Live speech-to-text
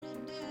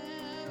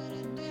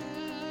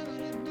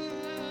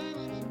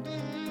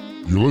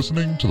You're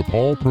listening to the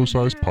Paul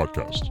Procise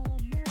Podcast.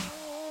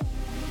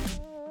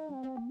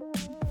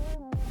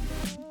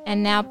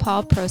 And now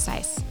Paul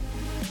Procise.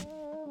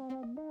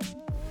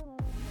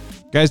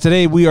 Guys,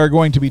 today we are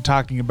going to be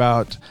talking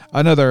about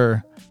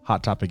another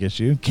hot topic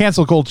issue,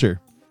 cancel culture.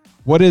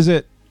 What is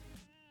it?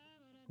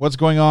 What's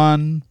going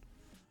on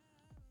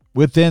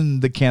within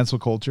the cancel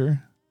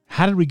culture?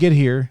 How did we get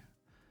here?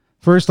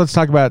 First, let's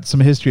talk about some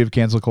history of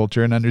cancel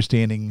culture and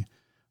understanding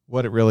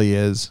what it really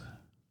is.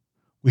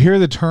 We hear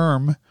the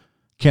term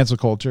cancel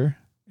culture.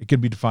 It can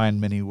be defined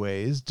many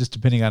ways, just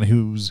depending on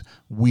who's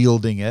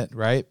wielding it,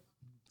 right?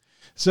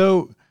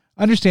 So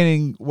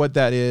understanding what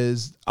that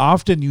is,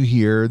 often you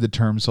hear the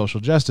term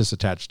social justice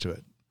attached to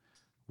it.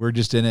 We're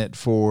just in it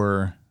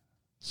for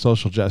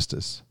social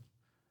justice,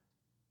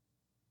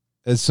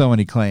 as so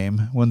many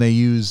claim when they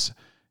use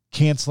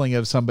canceling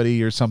of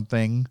somebody or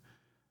something.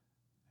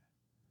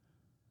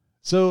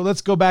 So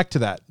let's go back to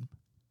that.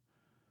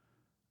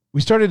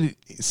 We started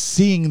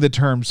seeing the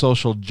term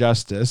social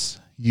justice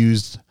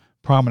used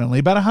prominently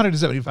about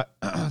 175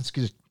 about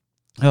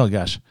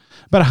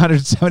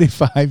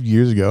 175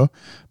 years ago.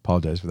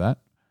 Apologize for that.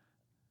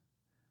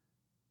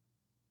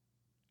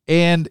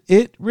 And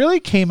it really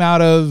came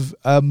out of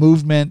a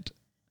movement.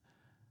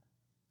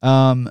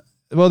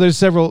 There's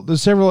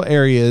several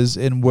areas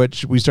in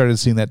which we started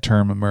seeing that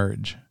term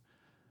emerge.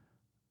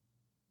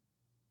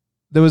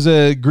 There was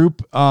a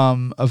group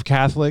of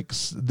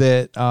Catholics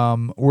that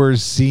were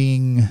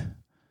seeing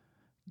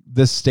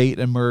the state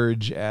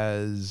emerge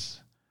as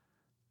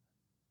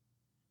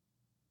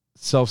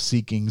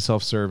self-seeking,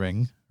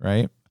 self-serving,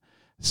 right?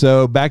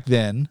 So back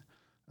then,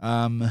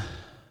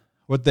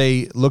 what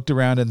they looked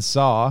around and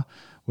saw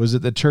was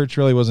that the church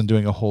really wasn't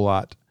doing a whole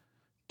lot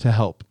to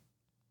help.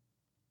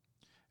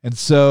 And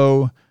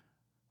so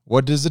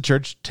what does the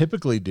church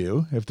typically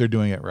do if they're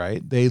doing it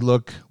right? They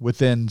look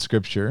within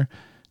Scripture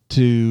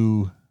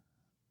to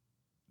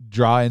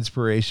draw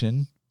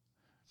inspiration.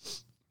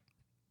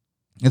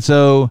 And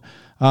so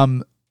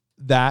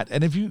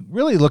and if you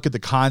really look at the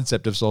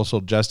concept of social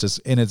justice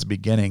in its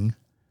beginning,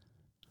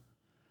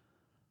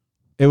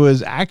 it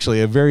was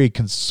actually a very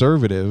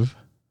conservative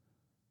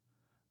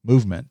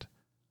movement.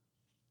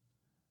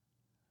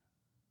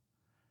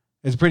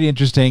 It's pretty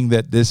interesting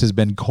that this has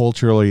been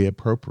culturally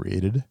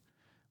appropriated,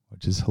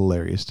 which is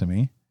hilarious to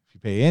me. If you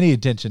pay any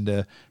attention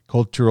to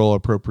cultural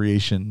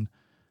appropriation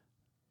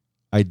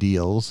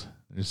ideals,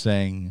 they're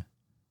saying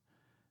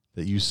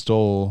that you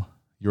stole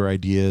your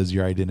ideas,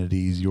 your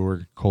identities,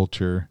 your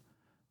culture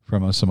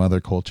from some other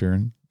culture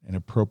and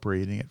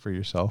appropriating it for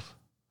yourself.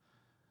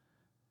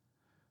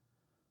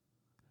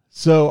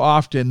 So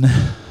often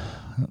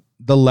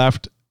the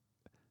left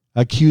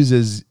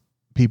accuses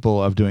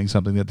people of doing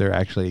something that they're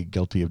actually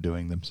guilty of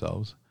doing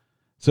themselves.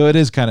 So it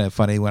is kind of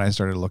funny when I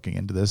started looking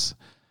into this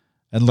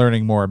and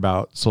learning more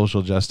about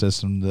social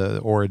justice and the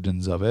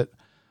origins of it,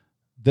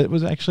 that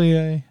was actually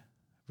a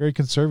very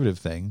conservative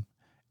thing.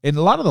 And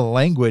a lot of the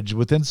language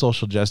within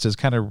social justice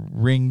kind of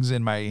rings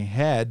in my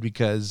head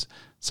because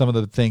some of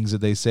the things that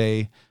they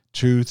say,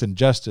 truth and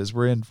justice,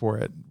 we're in for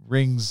it,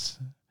 rings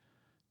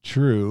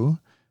true.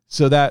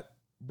 So that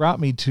brought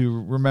me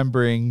to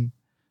remembering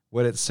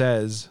what it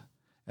says.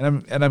 And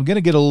I'm going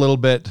to get a little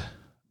bit,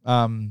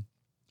 I'm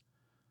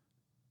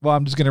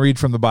just going to read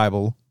from the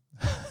Bible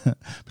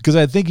because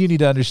I think you need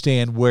to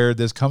understand where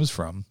this comes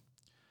from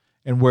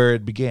and where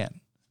it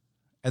began.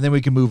 And then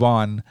we can move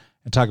on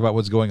and talk about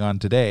what's going on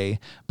today.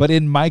 But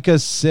in Micah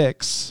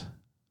 6,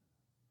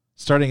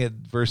 starting at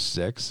verse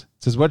 6,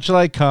 it says, "What shall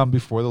I come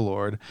before the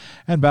Lord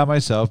and bow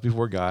myself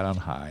before God on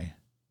high?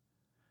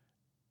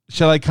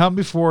 Shall I come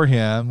before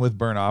him with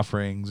burnt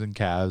offerings and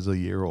calves a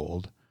year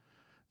old?"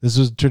 This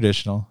was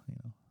traditional,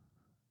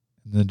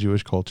 in the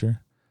Jewish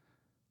culture.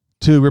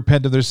 To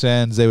repent of their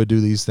sins, they would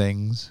do these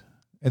things.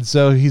 And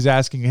so he's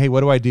asking, hey,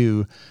 what do I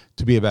do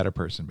to be a better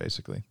person,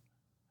 basically?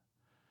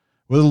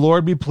 "Will the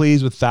Lord be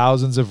pleased with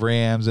thousands of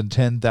rams and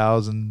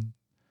 10,000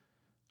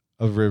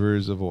 of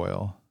rivers of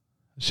oil?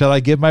 Shall I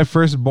give my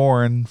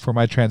firstborn for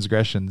my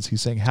transgressions?"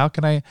 He's saying, how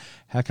can I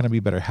be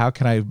better? How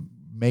can I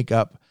make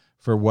up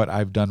for what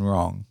I've done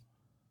wrong?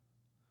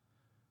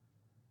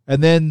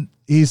 And then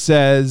he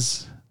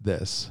says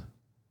this.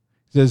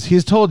 He says, "He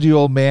has told you,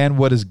 old man,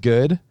 what is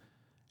good,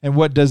 and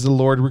what does the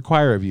Lord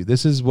require of you?"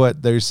 This is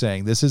what they're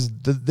saying. This is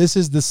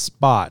the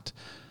spot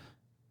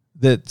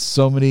that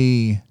so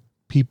many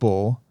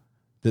people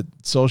that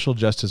social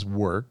justice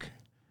work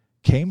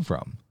came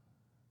from.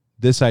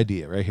 This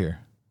idea right here.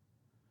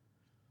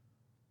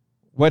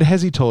 "What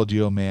has he told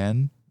you, O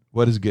man?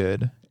 What is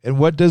good? And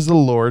what does the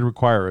Lord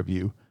require of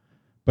you?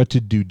 But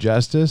to do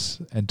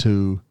justice and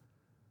to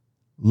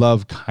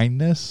love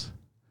kindness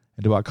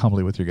and to walk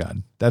humbly with your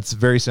God." That's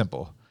very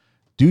simple.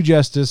 Do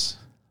justice,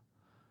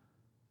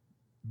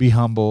 be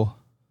humble,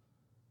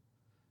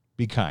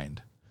 be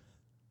kind.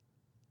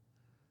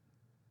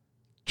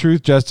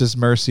 Truth, justice,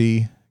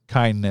 mercy,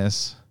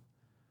 kindness,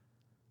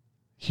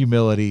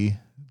 humility,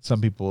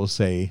 some people will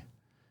say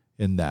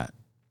in that.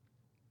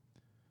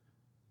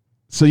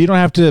 So you don't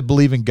have to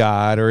believe in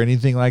God or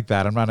anything like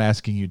that. I'm not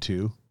asking you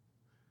to.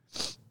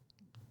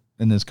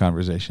 in this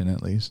conversation,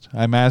 at least.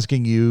 I'm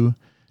asking you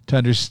to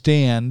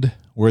understand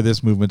where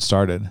this movement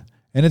started.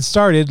 And it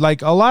started,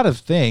 like a lot of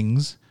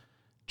things,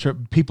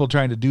 people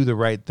trying to do the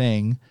right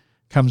thing,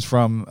 comes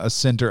from a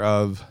center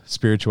of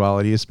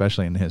spirituality,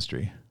 especially in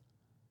history.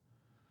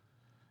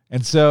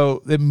 And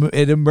so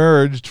it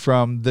emerged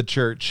from the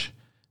church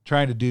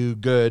trying to do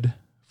good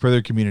for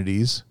their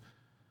communities,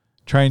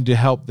 trying to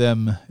help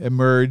them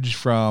emerge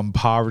from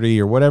poverty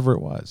or whatever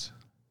it was.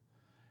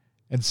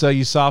 And so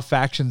you saw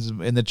factions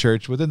in the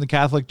church, within the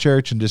Catholic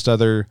Church and just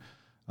other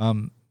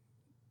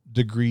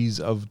degrees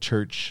of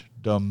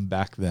churchdom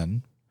back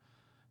then,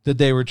 that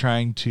they were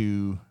trying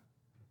to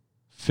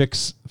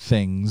fix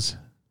things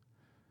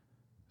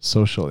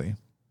socially.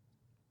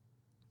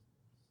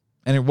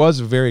 And it was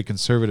a very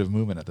conservative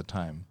movement at the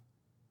time.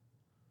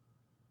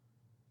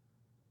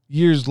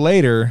 Years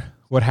later,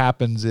 what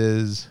happens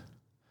is,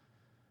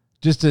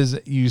 just as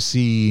you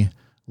see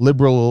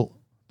liberal,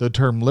 the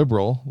term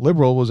liberal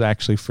was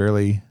actually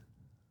fairly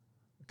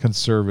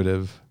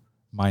conservative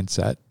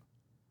mindset.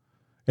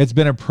 It's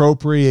been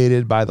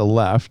appropriated by the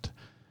left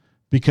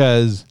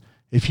because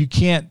if you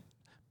can't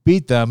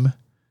beat them,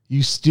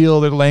 you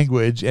steal their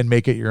language and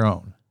make it your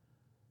own.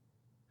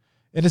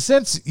 In a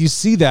sense, you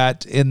see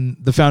that in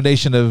the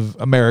foundation of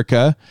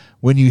America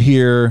when you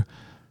hear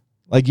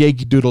like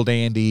Yankee Doodle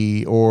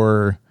Dandy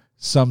or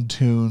some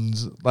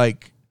tunes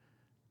like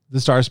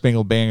the Star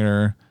Spangled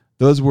Banner.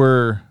 Those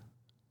were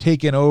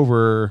taken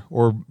over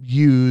or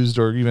used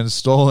or even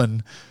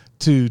stolen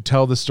to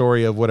tell the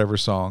story of whatever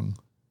song.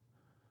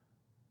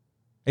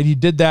 And you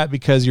did that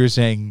because you're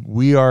saying,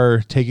 we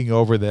are taking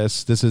over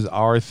this. This is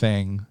our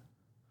thing.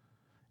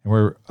 And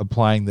we're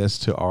applying this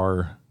to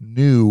our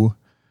new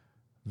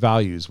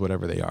values,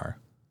 whatever they are.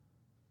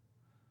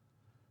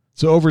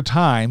 So over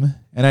time,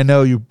 and I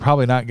know you're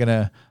probably not going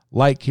to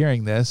like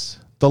hearing this,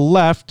 the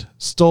left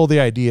stole the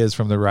ideas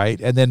from the right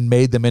and then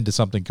made them into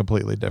something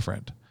completely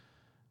different.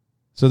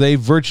 So they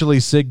virtually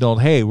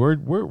signaled, "Hey,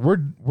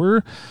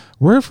 we're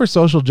for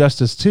social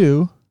justice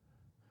too,"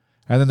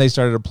 and then they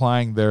started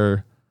applying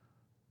their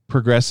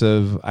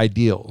progressive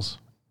ideals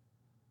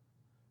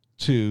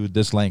to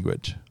this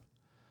language.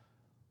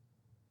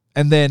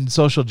 And then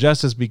social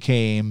justice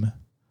became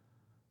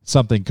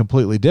something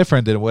completely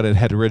different than what it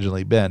had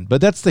originally been.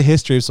 But that's the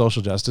history of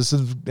social justice.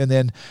 And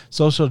then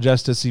social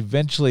justice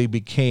eventually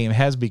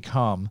has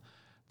become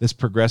this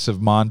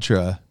progressive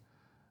mantra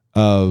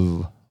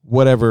of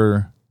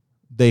whatever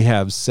they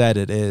have said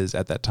it is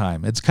at that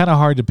time. It's kind of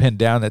hard to pin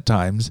down at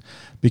times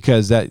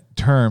because that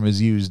term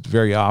is used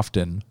very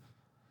often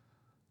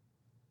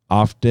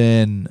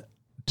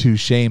to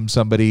shame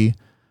somebody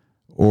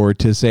or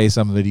to say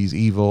somebody's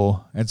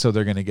evil, and so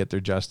they're going to get their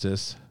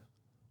justice.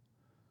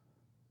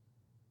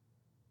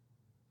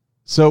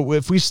 So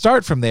if we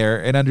start from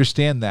there and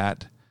understand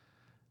that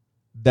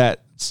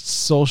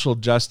social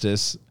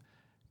justice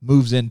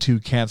moves into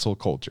cancel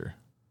culture,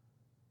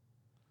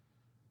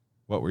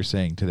 what we're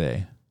saying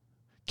today.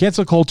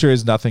 Cancel culture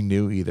is nothing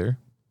new either.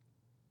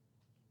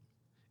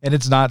 And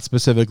it's not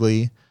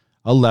specifically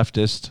a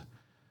leftist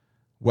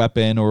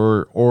weapon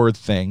or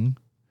thing.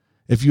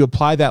 If you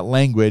apply that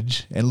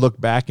language and look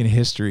back in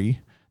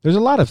history, there's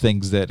a lot of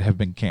things that have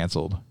been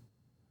canceled.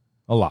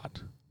 A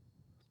lot.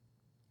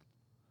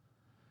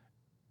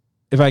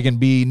 If I can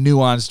be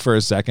nuanced for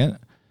a second,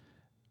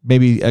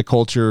 maybe a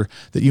culture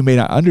that you may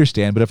not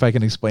understand, but if I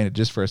can explain it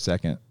just for a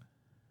second.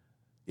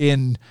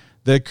 In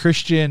the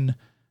Christian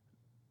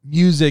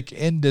music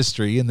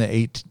industry in the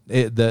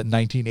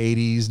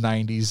 1980s,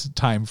 90s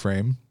time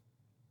frame,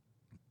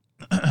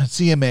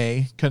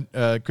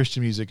 CMA,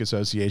 Christian Music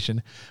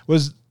Association,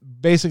 was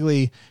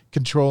basically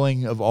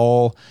controlling of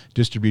all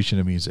distribution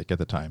of music at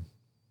the time.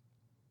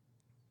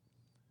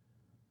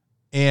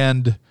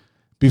 And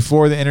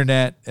before the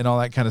internet and all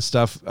that kind of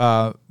stuff,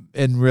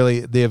 and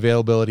really the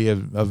availability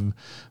of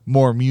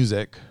more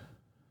music,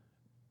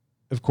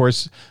 of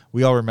course,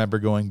 we all remember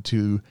going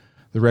to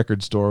the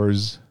record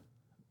stores,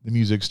 the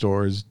music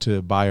stores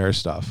to buy our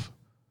stuff,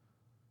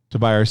 to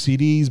buy our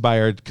CDs,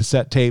 buy our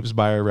cassette tapes,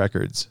 buy our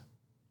records.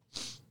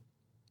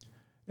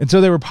 And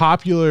so they were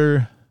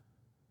popular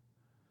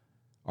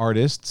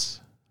artists,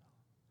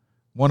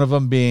 one of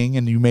them being,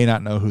 and you may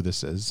not know who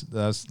this is,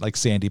 that's like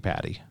Sandi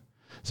Patty.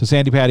 So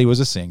Sandi Patty is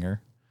a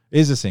singer.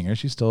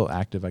 She's still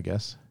active, I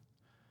guess.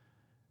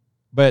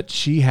 But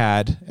she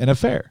had an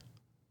affair.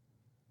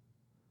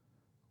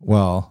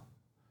 Well,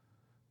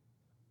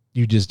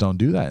 you just don't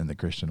do that in the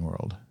Christian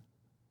world.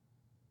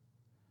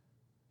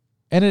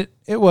 And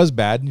it was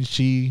bad, and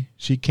she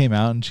came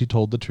out and she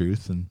told the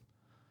truth.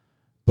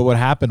 But what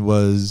happened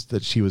was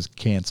that she was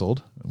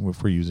canceled,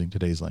 if we're using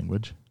today's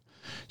language.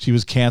 She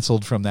was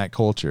canceled from that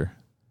culture.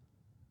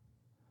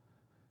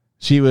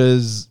 She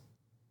was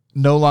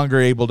no longer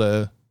able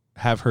to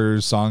have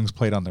her songs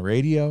played on the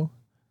radio.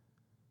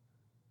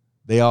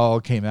 They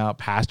all came out,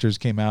 pastors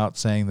came out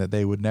saying that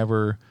they would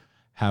never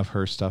have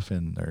her stuff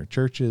in their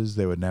churches.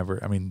 They would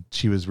never,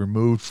 she was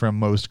removed from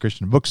most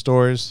Christian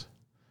bookstores.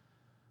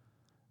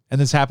 And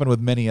this happened with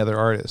many other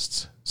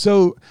artists.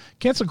 So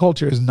cancel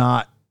culture is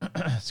not,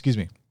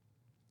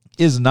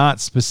 is not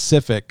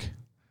specific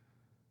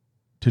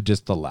to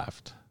just the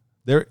left.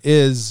 There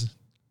is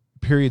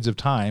periods of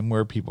time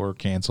where people are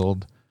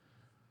canceled.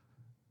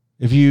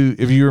 If you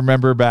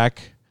remember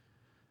back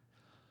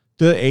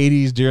the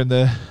 80s during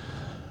the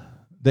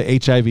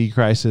HIV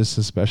crisis,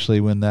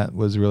 especially when that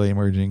was really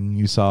emerging,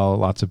 you saw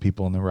lots of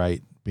people on the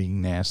right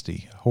being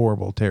nasty,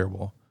 horrible,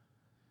 terrible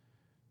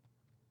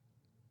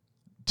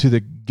to the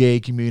gay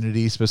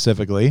community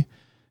specifically,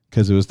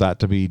 because it was thought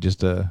to be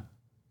just a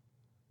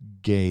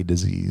gay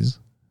disease.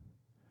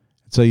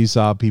 So you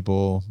saw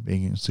people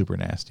being super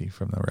nasty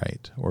from the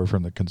right, or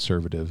from the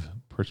conservative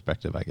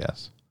perspective, I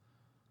guess.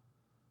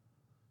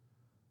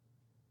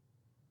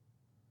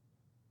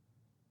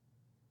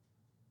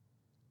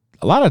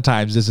 A lot of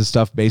times this is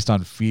stuff based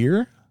on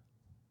fear.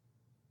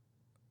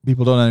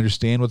 People don't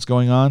understand what's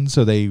going on,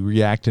 so they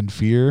react in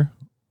fear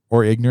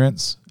or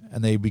ignorance,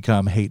 and they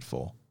become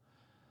hateful.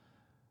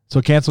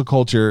 So cancel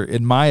culture,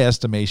 in my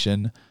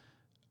estimation,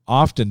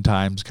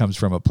 oftentimes comes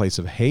from a place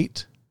of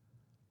hate,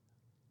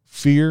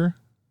 fear,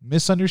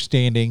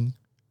 misunderstanding,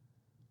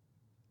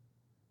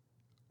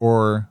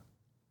 or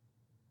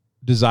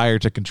desire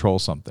to control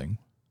something.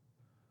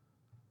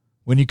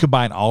 When you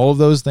combine all of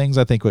those things,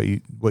 I think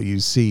what you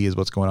see is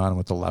what's going on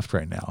with the left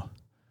right now.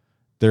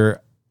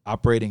 They're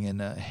operating in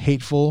a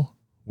hateful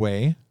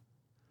way.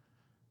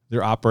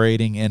 They're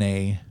operating in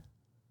a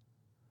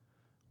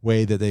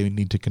way that they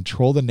need to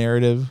control the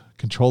narrative,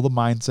 control the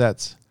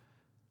mindsets,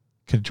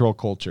 control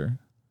culture.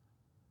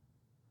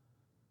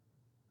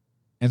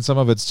 And some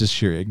of it's just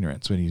sheer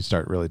ignorance when you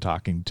start really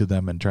talking to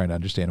them and trying to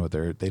understand what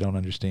they don't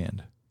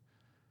understand.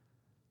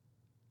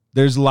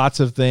 There's lots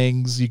of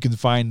things. You can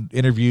find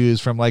interviews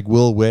from like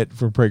Will Witt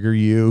from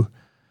PragerU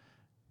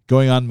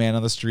going on Man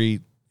on the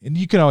Street. And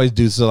you can always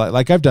do so.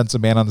 Like I've done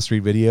some Man on the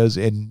Street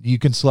videos, and you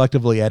can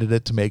selectively edit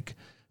it to make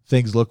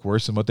things look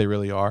worse than what they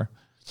really are.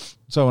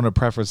 So I want to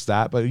preface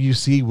that. But you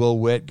see Will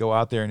Witt go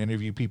out there and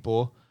interview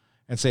people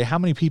and say, how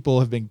many people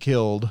have been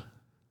killed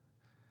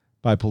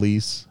by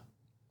police?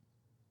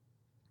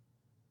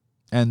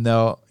 And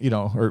they'll,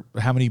 or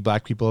how many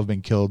black people have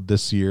been killed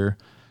this year?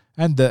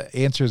 And the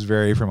answers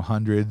vary from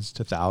hundreds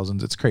to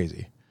thousands. It's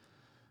crazy.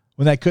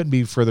 When that couldn't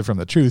be further from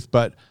the truth,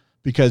 but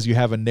because you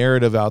have a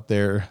narrative out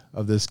there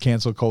of this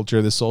cancel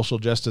culture, this social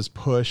justice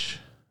push,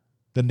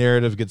 the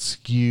narrative gets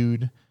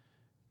skewed.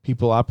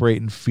 People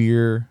operate in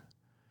fear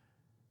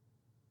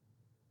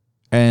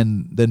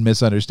and then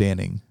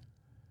misunderstanding.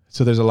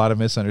 So there's a lot of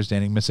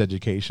misunderstanding,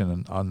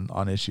 miseducation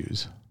on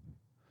issues.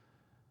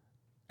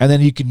 And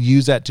then you can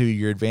use that to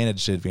your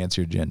advantage to advance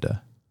your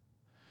agenda.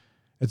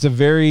 It's a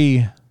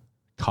very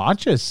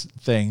conscious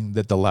thing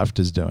that the left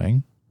is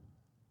doing.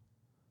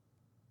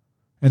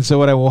 And so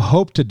what I will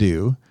hope to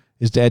do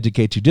is to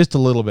educate you just a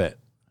little bit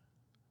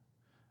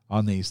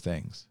on these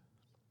things.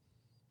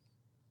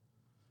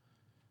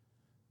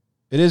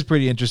 It is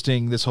pretty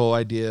interesting, this whole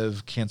idea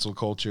of cancel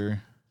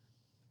culture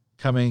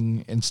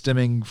coming and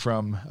stemming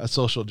from a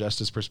social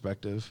justice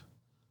perspective.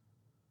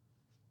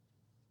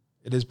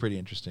 It is pretty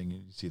interesting.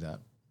 You see that.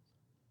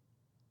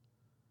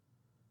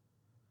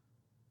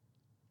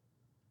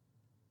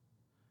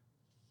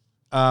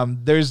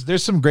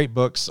 There's some great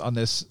books on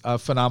this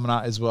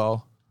phenomena as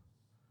well.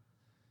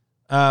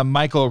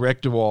 Michael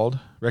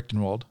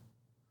Rechtenwald.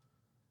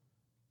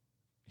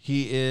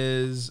 He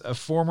is a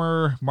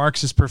former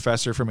Marxist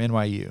professor from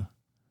NYU.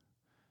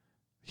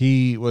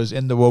 He was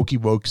in the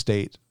woke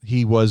state.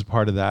 He was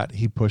part of that.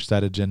 He pushed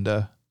that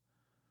agenda.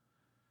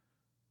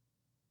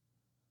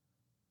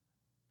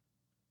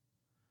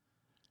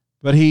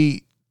 But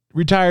he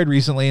retired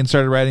recently and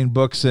started writing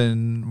books,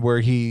 and where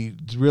he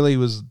really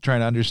was trying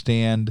to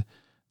understand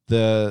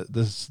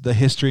the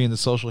history and the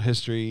social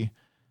history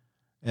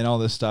and all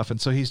this stuff. And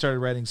so he started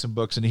writing some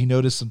books, and he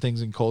noticed some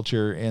things in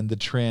culture and the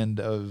trend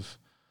of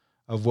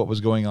what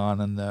was going on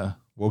in the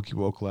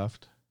woke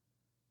left.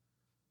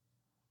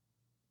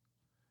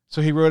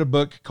 So he wrote a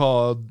book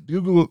called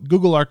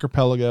Google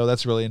Archipelago.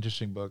 That's a really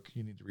interesting book.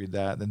 You need to read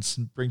that. Then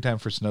Springtime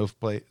for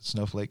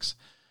Snowflakes.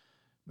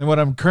 And what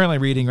I'm currently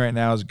reading right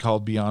now is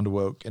called Beyond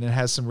Woke, and it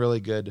has some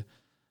really good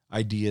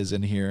ideas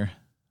in here.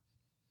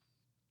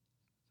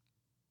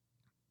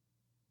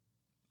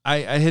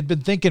 I had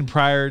been thinking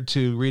prior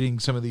to reading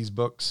some of these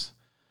books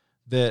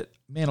that,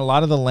 man, a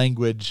lot of the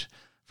language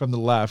from the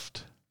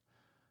left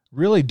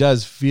really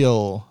does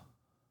feel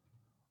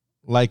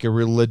like a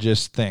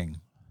religious thing.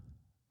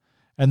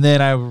 And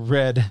then I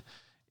read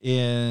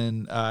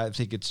in, I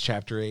think it's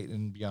chapter 8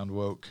 in Beyond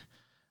Woke,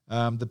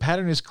 the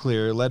pattern is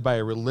clear, led by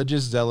a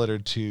religious zealot or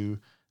two.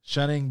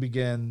 Shunning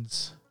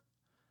begins.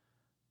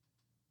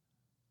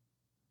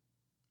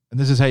 And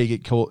this is how you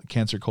get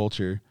cancer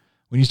culture.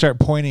 When you start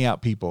pointing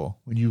out people,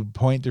 when you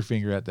point your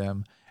finger at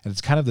them, and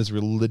it's kind of this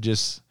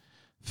religious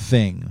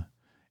thing.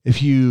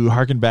 If you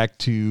hearken back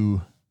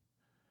to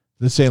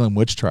the Salem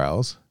witch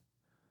trials,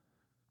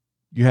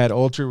 you had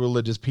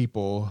ultra-religious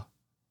people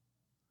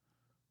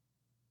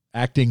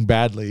acting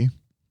badly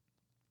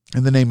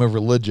in the name of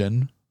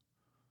religion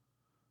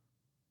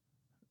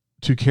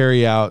to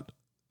carry out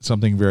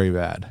something very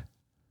bad.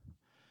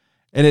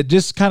 And it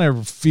just kind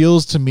of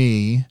feels to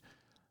me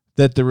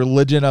that the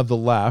religion of the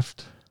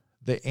left,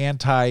 the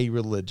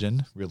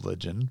anti-religion,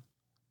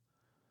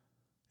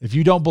 if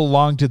you don't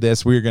belong to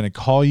this, we're going to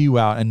call you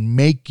out and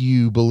make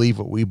you believe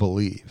what we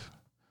believe.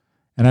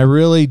 And I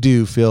really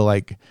do feel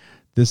like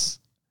this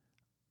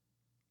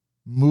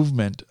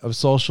movement of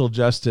social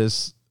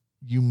justice,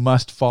 you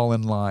must fall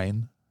in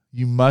line,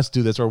 you must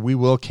do this or we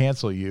will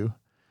cancel you,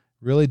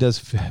 really does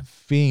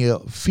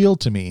feel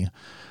to me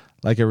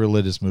like a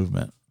religious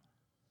movement.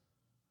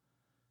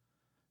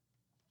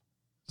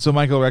 So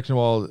Michael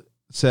Rectenwald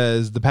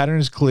says, the pattern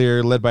is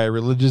clear, led by a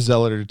religious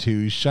zealot or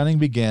two. Shunning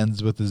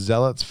begins with the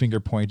zealot's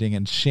finger-pointing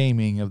and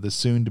shaming of the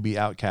soon-to-be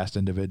outcast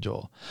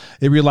individual.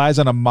 It relies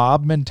on a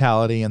mob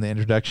mentality and the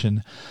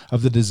introduction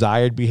of the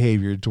desired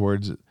behavior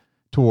toward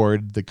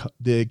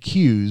the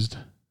accused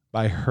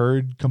by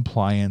herd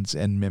compliance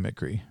and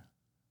mimicry.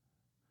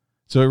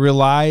 So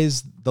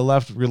the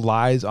left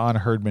relies on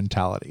herd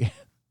mentality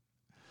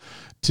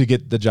to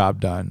get the job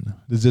done.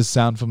 Does this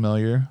sound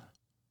familiar?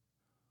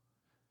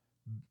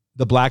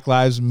 The Black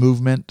Lives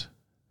Movement,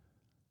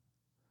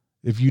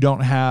 if you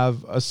don't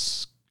have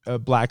a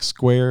black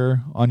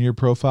square on your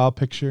profile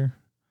picture,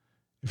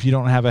 if you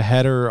don't have a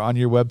header on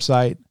your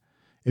website,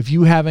 if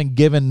you haven't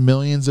given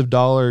millions of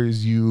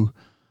dollars, you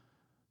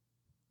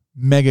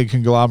mega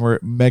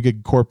conglomerate, mega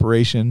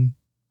corporation,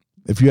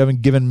 if you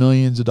haven't given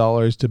millions of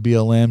dollars to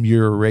BLM,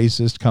 you're a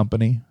racist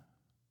company.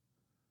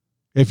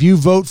 If you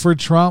vote for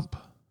Trump,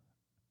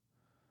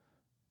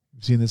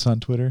 you've seen this on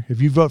Twitter,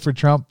 if you vote for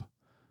Trump,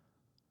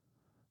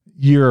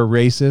 you're a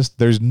racist.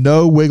 There's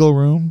no wiggle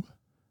room.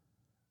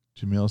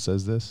 Jamil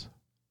says this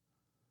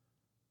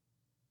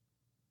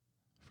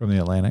from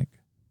The Atlantic.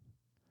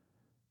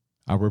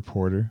 A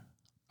reporter,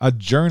 a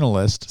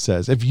journalist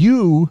says, if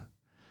you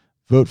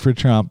vote for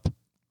Trump,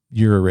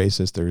 you're a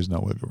racist. There is no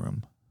wiggle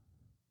room.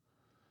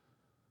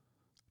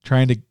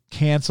 Trying to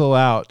cancel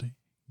out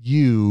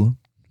you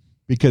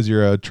because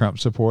you're a Trump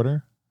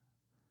supporter.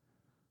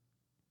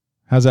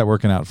 How's that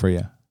working out for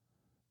you?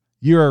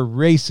 You're a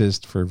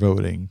racist for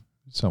voting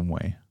some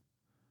way.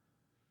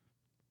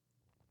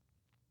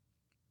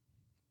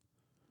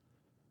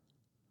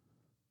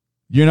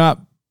 You're not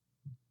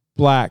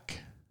black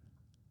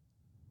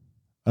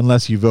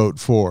unless you vote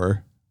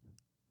for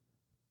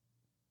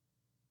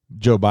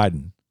Joe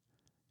Biden.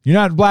 You're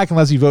not black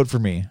unless you vote for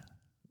me.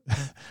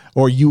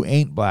 Or you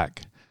ain't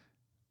black,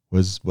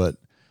 was what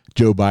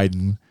Joe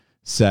Biden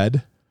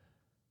said.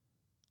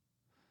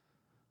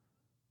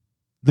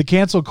 The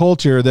cancel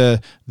culture,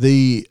 the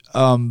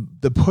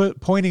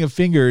pointing of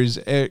fingers,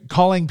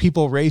 calling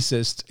people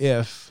racist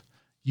if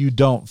you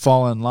don't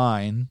fall in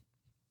line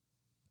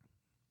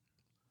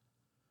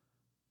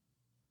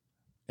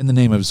in the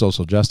name of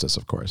social justice,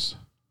 of course.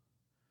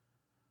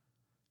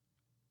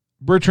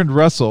 Bertrand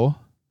Russell,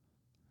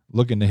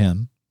 look into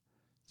him.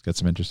 He's got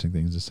some interesting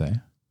things to say.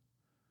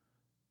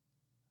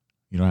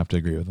 You don't have to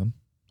agree with him.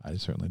 I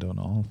certainly don't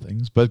know all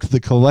things. But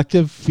the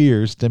collective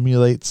fear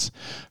stimulates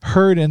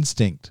herd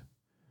instinct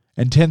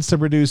and tends to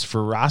produce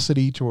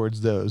ferocity towards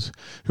those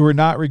who are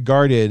not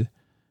regarded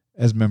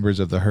as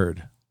members of the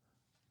herd.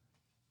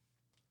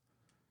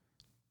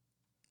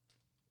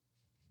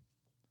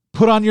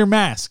 Put on your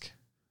mask.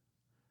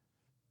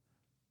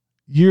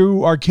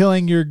 You are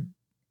killing your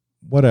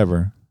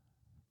whatever.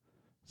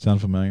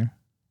 Sound familiar?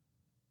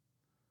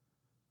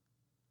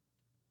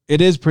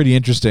 It is pretty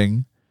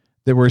interesting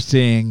that we're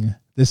seeing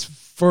this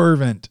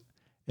fervent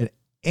and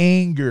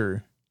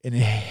anger and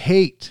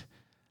hate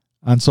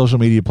on social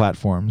media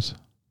platforms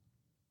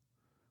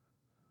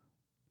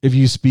if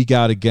you speak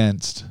out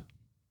against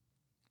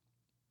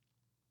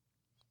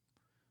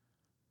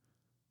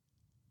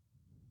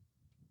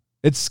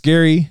it's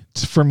scary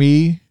for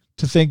me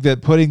to think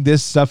that putting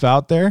this stuff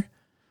out there,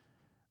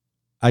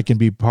 I can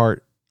be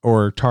part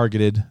or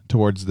targeted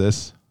towards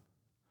this.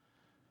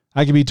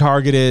 I can be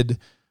targeted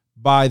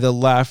by the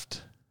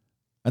left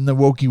and the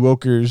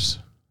wokers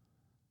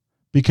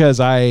because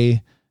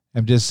I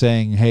am just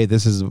saying, hey,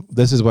 this is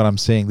what I'm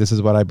saying. This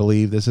is what I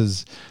believe. These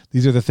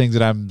are the things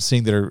that I'm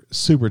seeing that are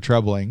super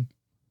troubling.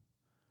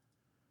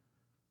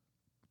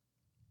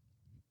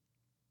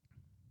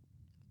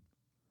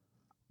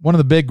 One of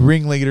the big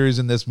ringleaders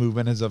in this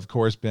movement has, of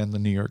course, been the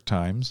New York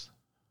Times.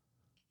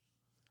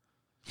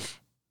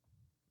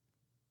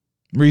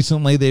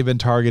 Recently, they've been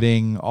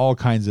targeting all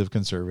kinds of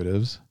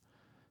conservatives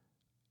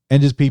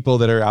and just people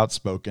that are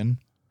outspoken.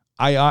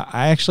 I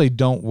actually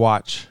don't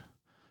watch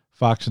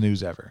Fox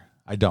News ever.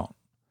 I don't.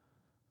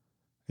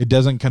 It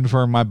doesn't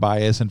confirm my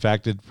bias. In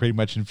fact, it pretty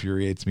much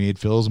infuriates me. It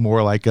feels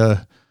more like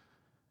I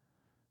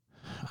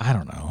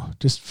don't know,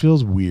 just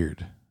feels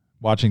weird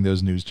watching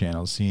those news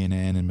channels,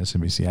 CNN and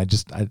MSNBC. I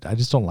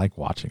just don't like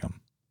watching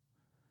them.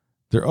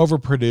 They're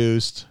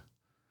overproduced,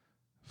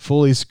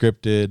 fully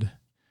scripted,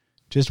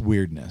 just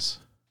weirdness.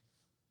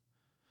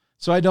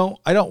 So I don't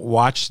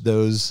watch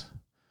those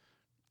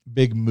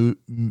big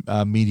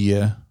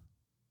media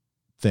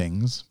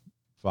things,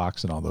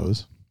 Fox and all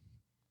those.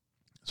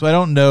 So I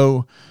don't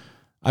know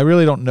I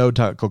really don't know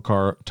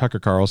Tucker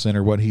Carlson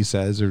or what he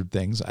says or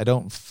things. I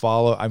don't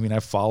follow. I mean, I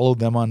follow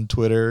them on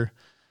Twitter.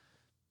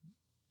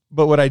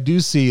 But what I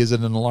do see is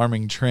an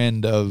alarming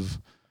trend of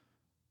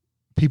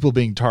people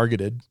being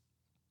targeted.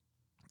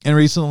 And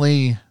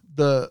recently,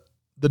 the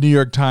New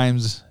York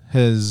Times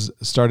has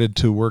started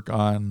to work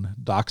on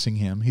doxing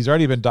him. He's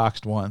already been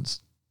doxed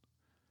once.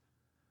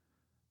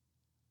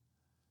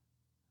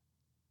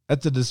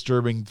 That's a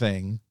disturbing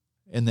thing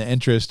in the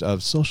interest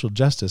of social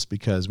justice,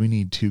 because we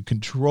need to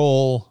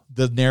control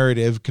the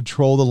narrative,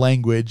 control the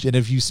language. And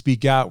if you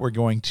speak out, we're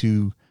going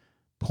to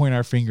point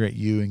our finger at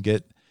you and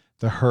get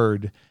the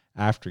herd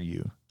after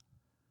you.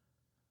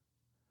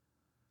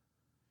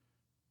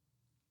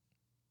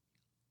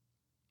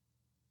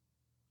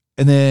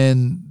 And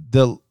then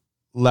the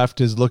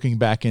left is looking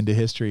back into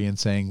history and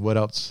saying, what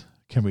else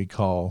can we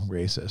call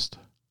racist?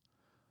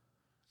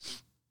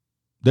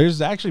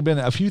 There's actually been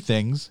a few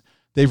things.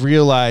 They've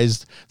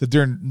realized that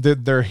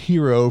their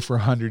hero for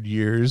 100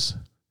 years,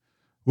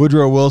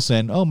 Woodrow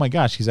Wilson, oh my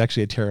gosh, he's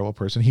actually a terrible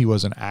person. He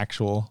was an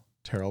actual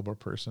terrible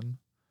person.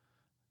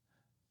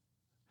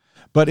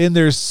 But in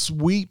their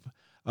sweep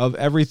of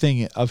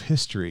everything of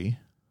history,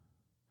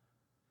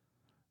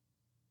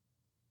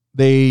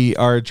 they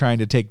are trying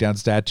to take down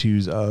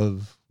statues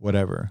of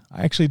whatever.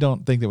 I actually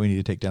don't think that we need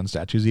to take down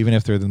statues, even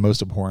if they're the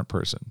most abhorrent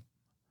person.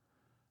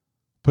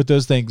 Put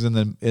those things in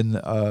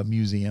the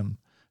museum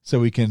so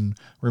we can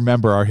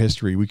remember our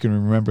history. We can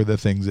remember the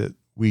things that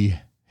we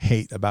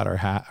hate about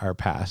our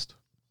past.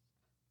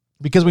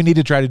 Because we need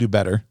to try to do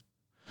better.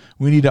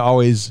 We need to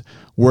always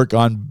work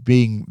on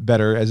being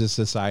better as a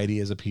society,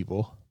 as a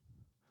people.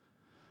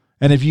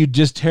 And if you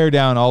just tear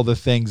down all the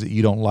things that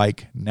you don't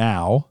like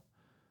now,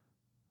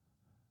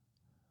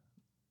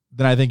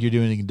 then I think you're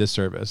doing a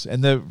disservice.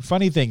 And the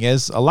funny thing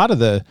is, a lot of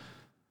the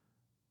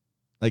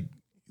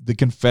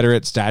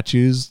Confederate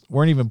statues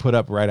weren't even put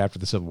up right after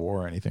the Civil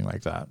War or anything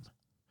like that.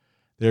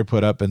 They're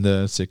put up in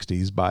the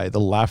 60s by the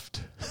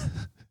left.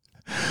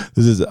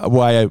 This is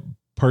why I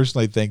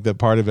personally think that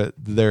part of it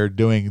they're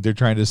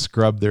trying to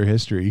scrub their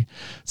history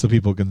so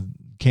people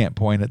can't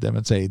point at them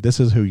and say, this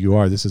is who you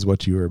are, this is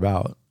what you were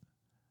about.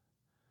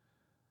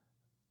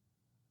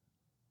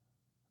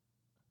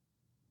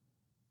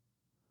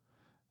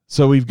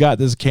 So we've got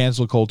this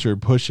cancel culture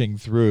pushing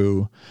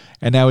through,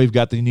 and now we've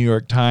got the New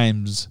York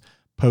Times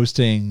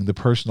posting the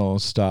personal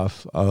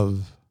stuff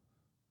of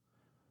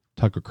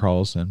Tucker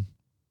Carlson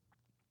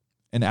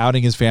and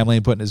outing his family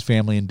and putting his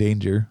family in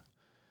danger.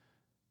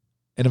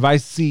 And if I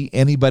see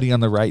anybody on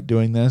the right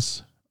doing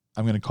this,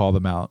 I'm going to call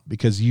them out,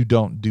 because you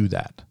don't do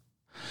that.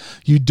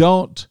 You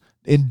don't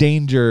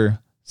endanger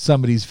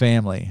somebody's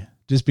family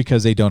just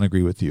because they don't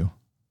agree with you.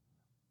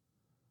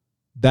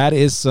 That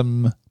is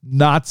some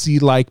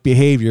Nazi-like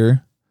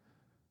behavior.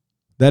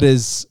 That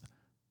is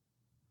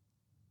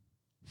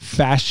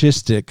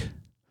fascistic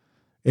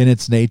in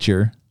its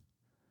nature.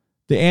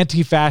 The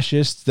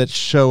anti-fascists that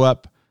show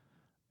up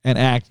and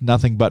act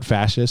nothing but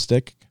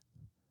fascistic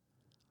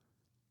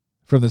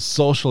from the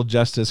social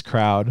justice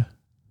crowd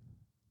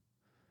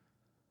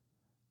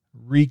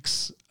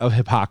reeks of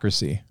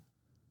hypocrisy.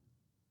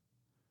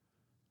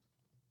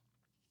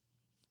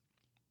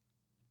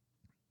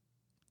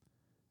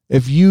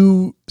 If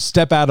you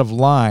step out of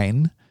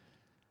line,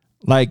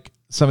 like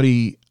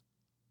somebody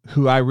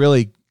who I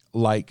really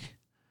like,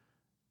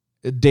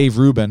 Dave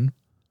Rubin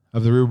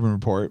of the Rubin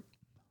Report,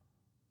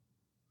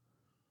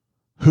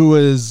 who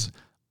is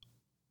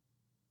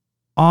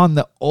on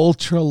the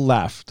ultra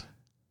left,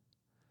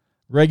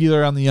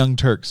 regular on the Young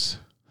Turks.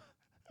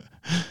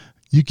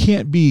 You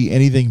can't be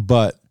anything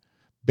but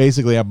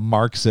basically a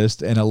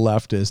Marxist and a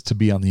leftist to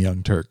be on the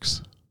Young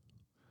Turks.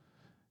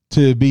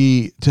 To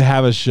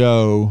have a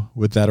show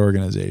with that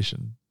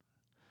organization.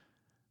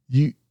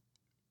 And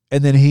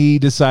then he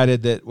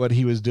decided that what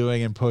he was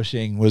doing and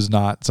pushing was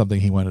not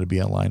something he wanted to be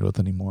aligned with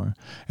anymore.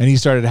 And he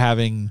started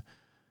having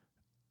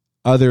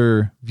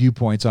other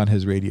viewpoints on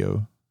his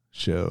radio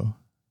show,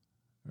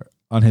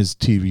 on his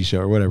TV show,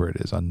 or whatever it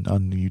is on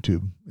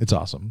YouTube. It's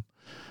awesome.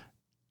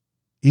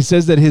 He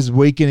says that his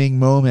awakening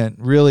moment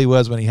really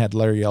was when he had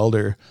Larry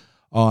Elder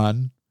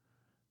on.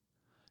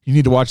 You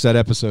need to watch that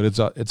episode.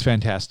 It's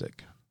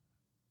fantastic.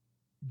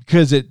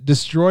 Because it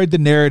destroyed the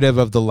narrative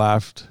of the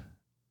left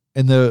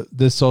and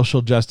the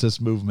social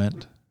justice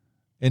movement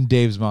in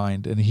Dave's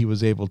mind, and he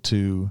was able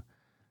to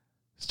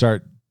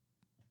start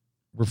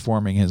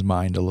reforming his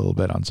mind a little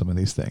bit on some of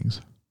these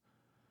things.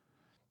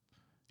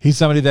 He's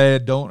somebody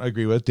that I don't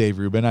agree with, Dave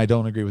Rubin. I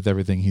don't agree with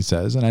everything he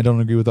says, and I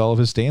don't agree with all of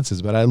his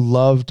stances, but I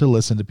love to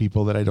listen to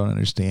people that I don't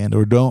understand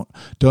or don't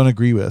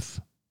agree with.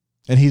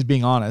 And he's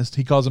being honest.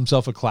 He calls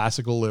himself a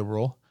classical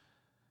liberal.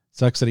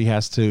 Sucks that he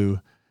has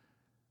to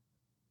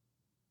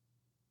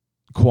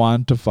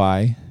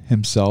quantify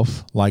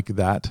himself like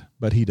that,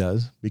 but he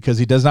does, because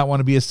he does not want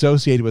to be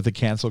associated with the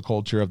cancel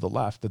culture of the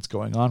left that's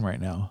going on right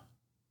now.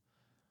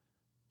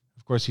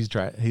 Of course,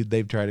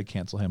 they've tried to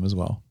cancel him as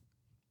well.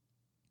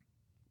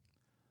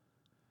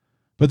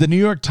 But the New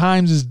York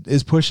Times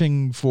is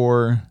pushing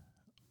for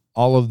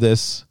all of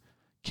this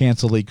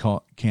cancel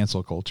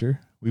culture,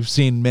 We've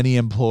seen many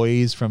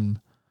employees from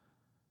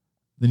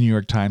the New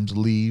York Times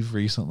leave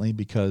recently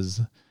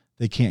because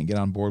they can't get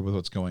on board with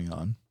what's going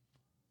on.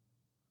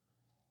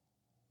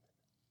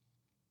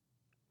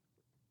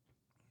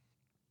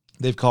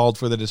 They've called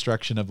for the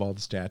destruction of all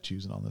the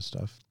statues and all this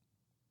stuff.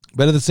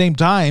 But at the same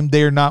time,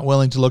 they're not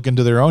willing to look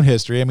into their own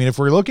history. I mean, if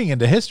we're looking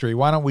into history,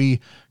 why don't we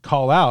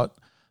call out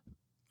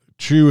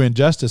true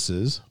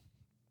injustices?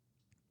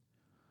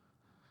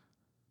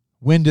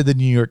 When did the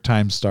New York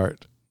Times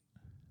start?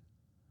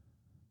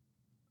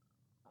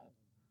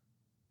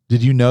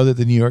 Did you know that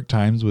the New York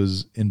Times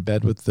was in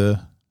bed with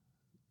the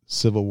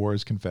Civil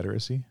War's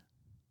Confederacy?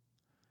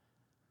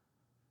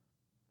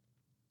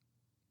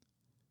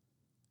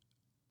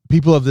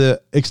 People of the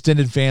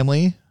extended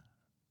family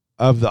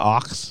of the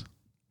Ox,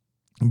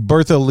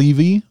 Bertha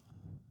Levy,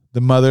 the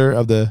mother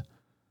of the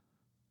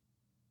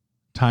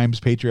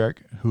Times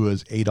patriarch, who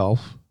was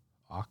Adolf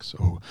Ox.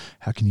 Oh,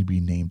 how can you be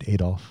named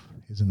Adolf?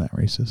 Isn't that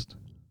racist?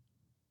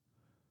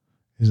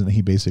 Isn't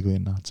he basically a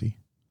Nazi?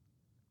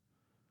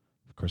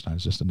 Of course not,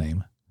 it's just a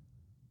name.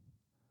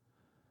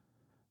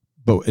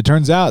 But it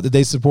turns out that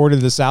they supported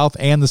the South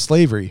and the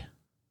slavery.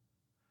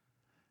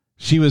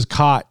 She was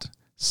caught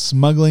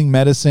smuggling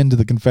medicine to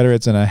the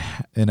Confederates in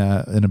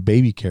a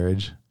baby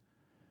carriage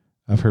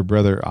of her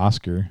brother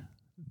Oscar,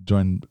 who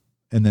joined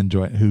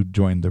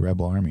the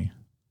rebel army.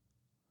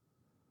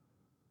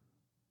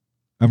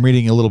 I'm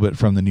reading a little bit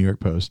from the New York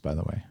Post, by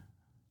the way.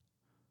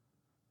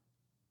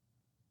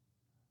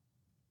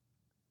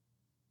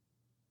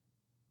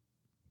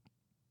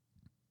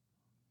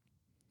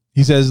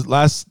 He says,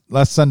 last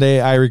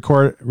Sunday I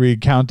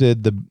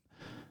recounted the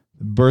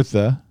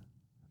Bertha,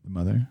 the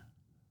mother.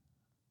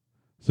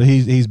 So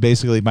he's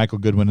basically, Michael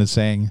Goodwin is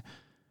saying,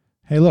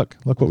 hey, look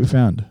what we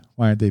found.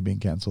 Why aren't they being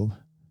canceled?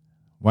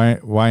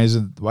 Why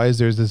is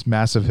there this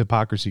massive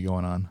hypocrisy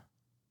going on?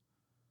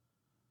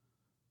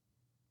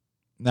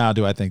 Now,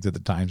 do I think that the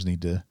Times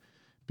need to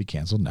be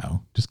canceled?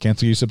 No. Just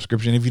cancel your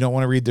subscription if you don't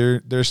want to read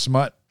their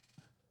smut.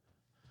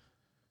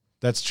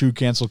 That's true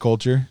cancel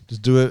culture.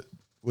 Just do it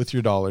with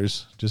your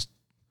dollars. Just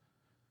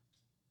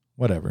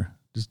whatever.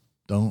 Just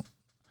don't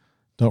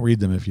read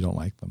them if you don't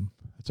like them.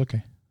 It's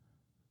okay.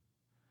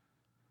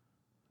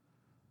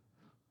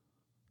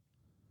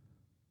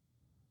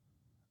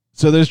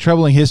 So there's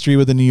troubling history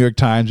with the New York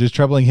Times. There's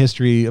troubling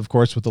history, of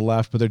course, with the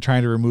left, but they're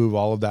trying to remove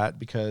all of that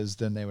because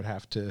then they would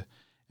have to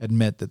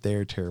admit that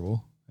they're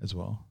terrible as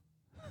well.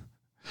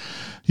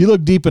 You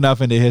look deep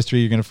enough into history,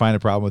 you're going to find a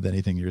problem with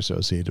anything you're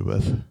associated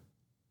with.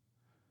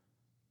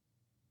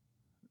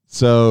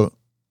 So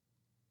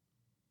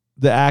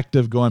the act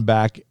of going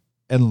back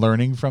and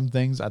learning from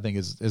things, I think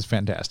is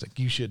fantastic.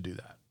 You should do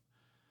that.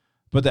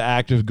 But the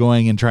act of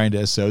going and trying to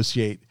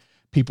associate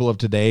people of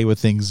today with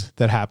things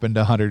that happened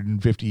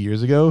 150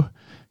 years ago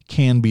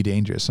can be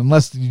dangerous.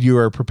 Unless you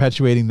are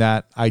perpetuating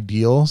that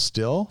ideal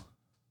still.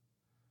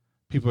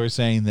 People are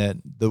saying that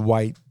the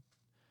white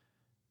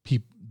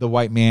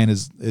man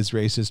is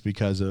racist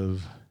because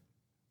of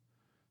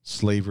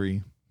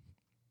slavery.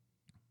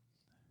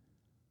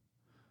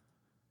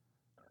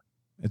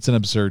 It's an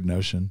absurd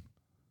notion.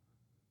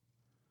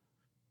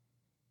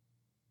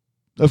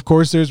 Of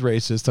course there's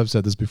racists. I've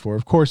said this before.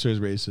 Of course there's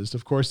racists.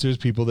 Of course there's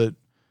people that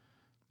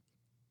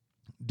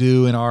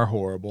do and are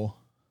horrible.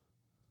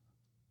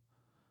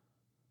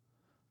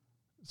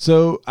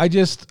 So I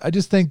just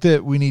think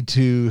that we need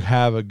to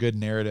have a good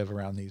narrative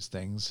around these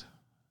things.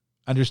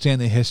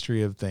 Understand the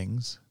history of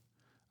things.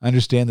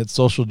 Understand that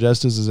social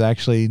justice is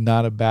actually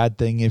not a bad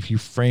thing if you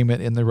frame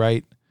it in the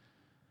right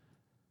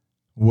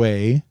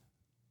way.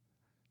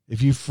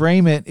 If you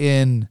frame it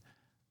in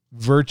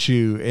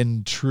virtue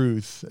and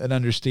truth and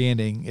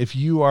understanding, if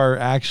you are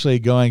actually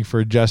going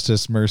for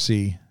justice,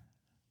 mercy,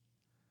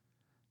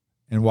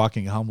 and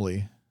walking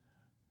humbly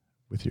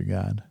with your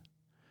God,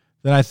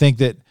 then I think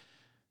that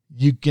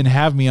you can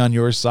have me on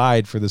your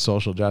side for the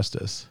social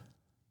justice.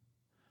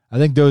 I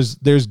think there's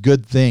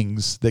good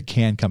things that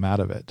can come out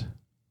of it.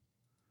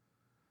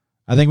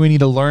 I think we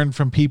need to learn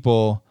from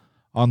people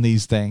on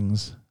these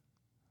things.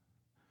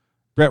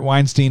 Brett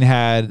Weinstein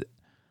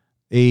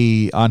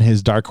on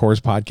his Dark Horse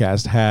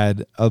podcast,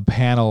 had a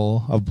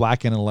panel of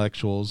black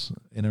intellectuals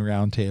in a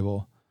round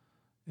table.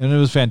 And it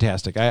was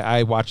fantastic.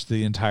 I watched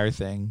the entire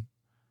thing.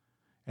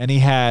 And he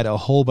had a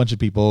whole bunch of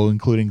people,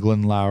 including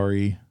Glenn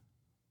Lowry,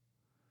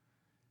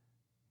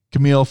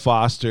 Camille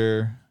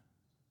Foster,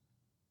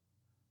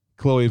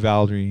 Chloe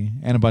Valdry,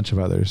 and a bunch of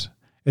others.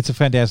 It's a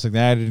fantastic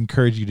thing. I'd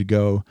encourage you to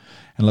go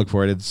and look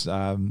for it. It's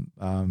came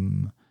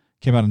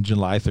out on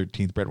July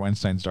 13th. Brett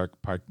Weinstein's Dark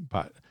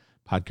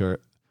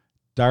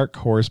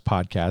Horse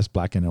podcast,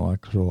 Black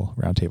Intellectual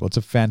Roundtable. It's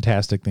a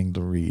fantastic thing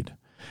to read.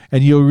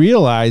 And you'll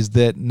realize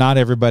that not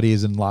everybody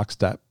is in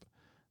lockstep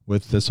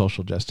with the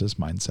social justice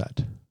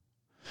mindset.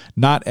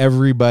 Not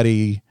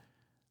everybody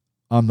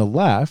on the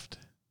left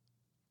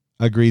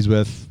agrees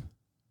with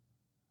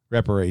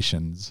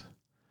reparations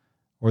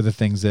or the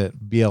things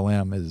that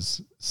BLM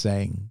is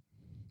saying.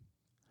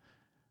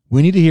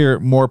 We need to hear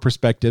more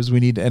perspectives.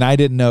 And I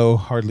didn't know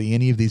hardly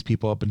any of these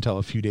people up until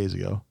a few days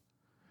ago.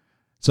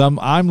 So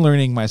I'm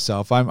learning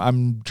myself.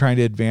 I'm trying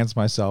to advance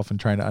myself and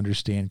trying to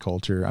understand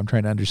culture. I'm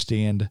trying to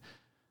understand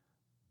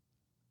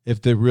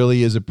if there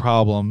really is a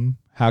problem,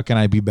 how can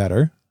I be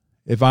better?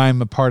 If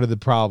I'm a part of the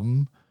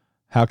problem,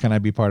 how can I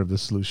be part of the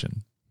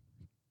solution?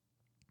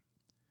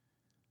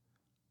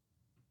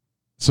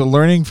 So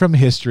learning from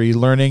history,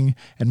 learning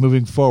and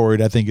moving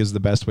forward, I think is the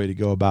best way to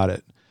go about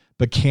it.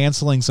 But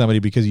canceling somebody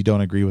because you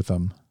don't agree with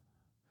them,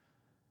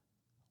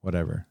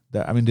 whatever.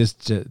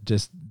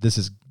 Just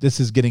this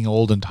is getting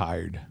old and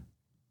tired.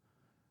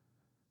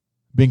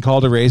 Being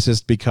called a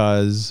racist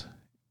because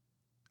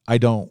I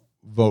don't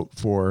vote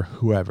for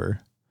whoever.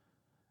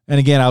 And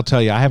again, I'll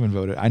tell you, I haven't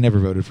voted. I never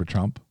voted for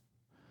Trump.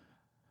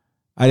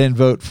 I didn't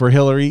vote for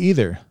Hillary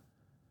either.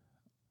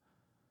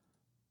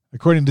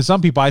 According to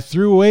some people, I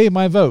threw away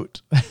my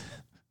vote. I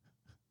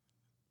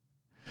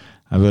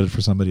voted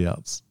for somebody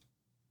else.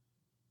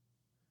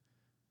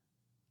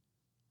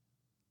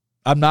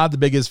 I'm not the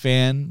biggest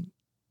fan.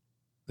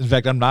 In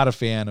fact, I'm not a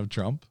fan of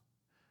Trump.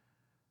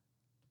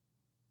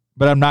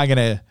 But I'm not going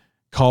to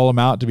call him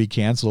out to be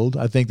canceled.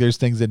 I think there's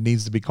things that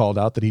needs to be called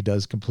out that he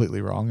does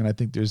completely wrong. And I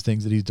think there's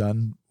things that he's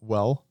done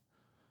well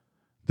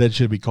that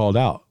should be called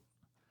out.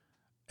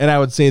 And I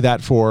would say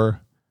that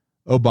for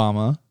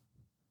Obama,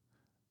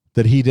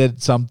 that he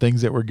did some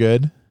things that were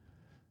good,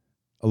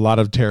 a lot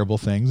of terrible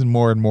things, and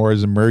more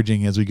is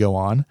emerging as we go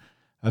on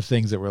of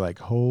things that were like,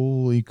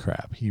 holy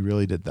crap, he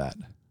really did that.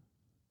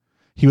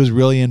 He was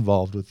really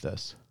involved with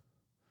this.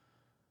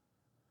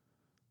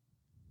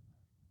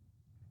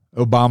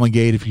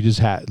 Obamagate, if you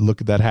just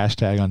look at that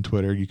hashtag on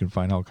Twitter, you can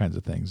find all kinds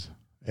of things.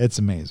 It's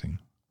amazing.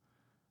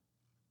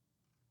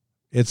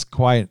 It's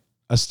quite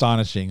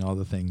astonishing, all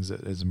the things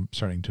that is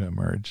starting to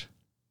emerge.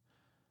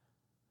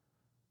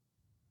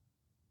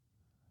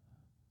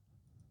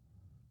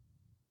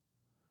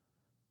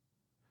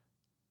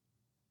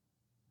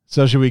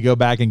 So should we go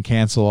back and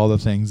cancel all the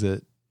things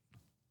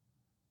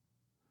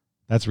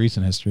that's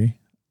recent history?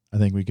 I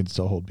think we can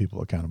still hold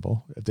people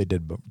accountable. If they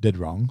did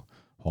wrong,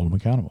 hold them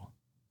accountable.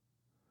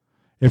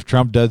 If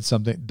Trump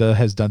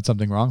has done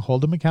something wrong,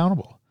 hold him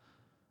accountable.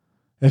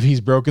 If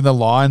he's broken the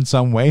law in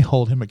some way,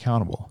 hold him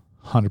accountable.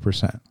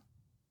 100%.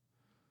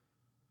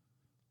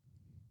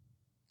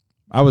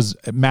 I was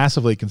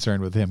massively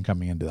concerned with him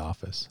coming into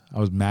office. I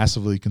was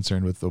massively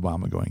concerned with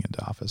Obama going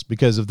into office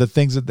because of the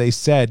things that they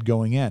said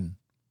going in.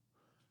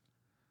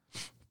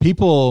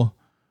 People,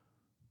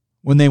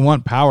 when they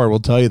want power,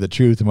 will tell you the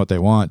truth and what they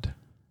want.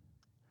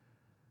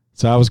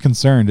 So I was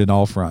concerned in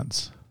all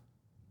fronts.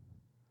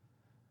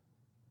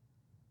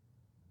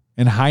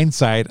 In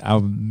hindsight,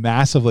 I'm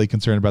massively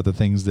concerned about the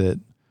things that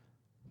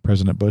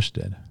President Bush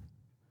did.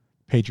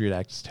 Patriot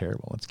Act is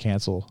terrible. Let's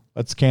cancel.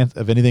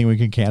 If anything we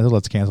can cancel,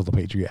 let's cancel the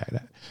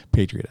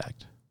Patriot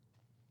Act.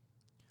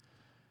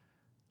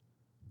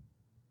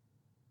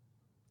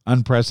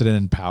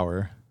 Unprecedented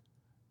power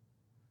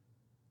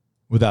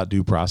without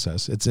due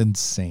process. It's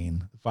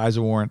insane. The FISA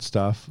warrant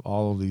stuff,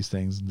 all of these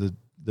things,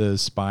 the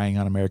spying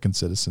on American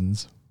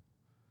citizens.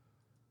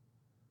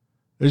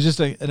 There's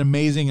just an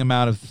amazing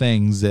amount of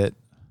things that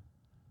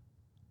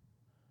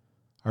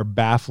are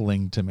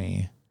baffling to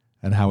me,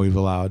 and how we've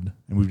allowed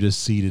and we've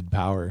just ceded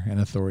power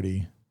and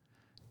authority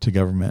to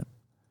government.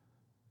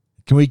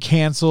 Can we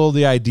cancel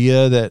the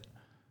idea that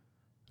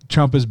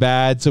Trump is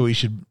bad, so we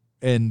should,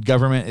 and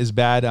government is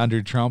bad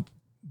under Trump,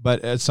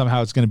 but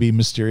somehow it's going to be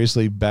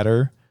mysteriously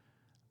better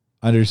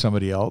under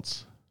somebody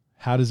else?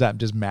 How does that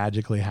just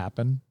magically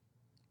happen?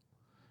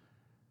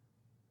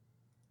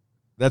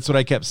 That's what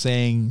I kept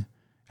saying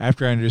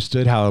after I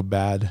understood how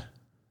bad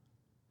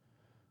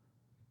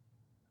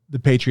the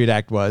Patriot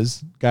Act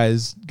was.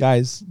 Guys,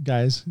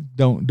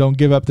 don't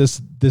give up this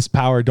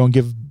power. Don't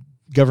give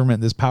government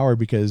this power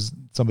because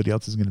somebody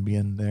else is going to be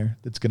in there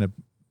that's going to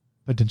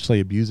potentially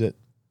abuse it.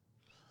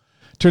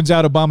 Turns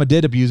out Obama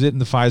did abuse it in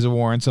the FISA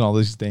warrants and all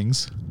these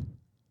things.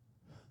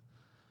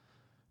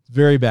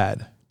 Very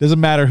bad. Doesn't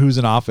matter who's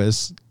in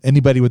office.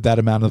 Anybody with that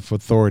amount of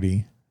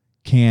authority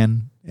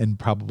can and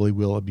probably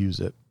will abuse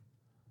it.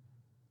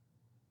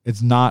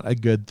 It's not a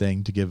good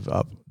thing to give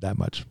up that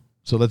much.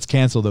 So let's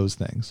cancel those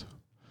things.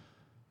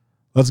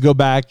 Let's go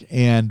back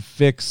and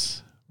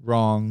fix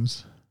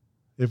wrongs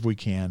if we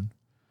can.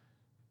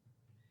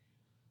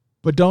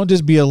 But don't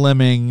just be a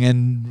lemming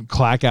and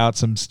clack out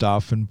some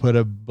stuff and put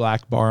a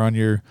black bar on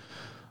your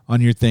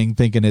thing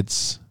thinking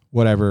it's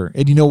whatever.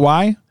 And you know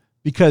why?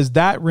 Because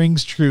that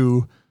rings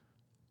true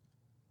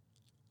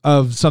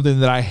of something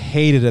that I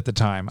hated at the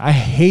time. I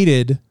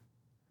hated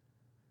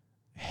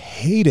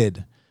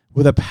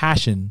with a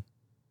passion.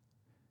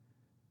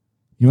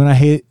 You know what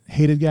I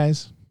hated,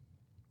 guys?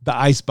 The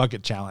ice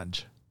bucket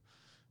challenge.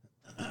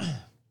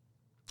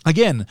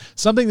 Again,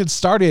 something that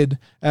started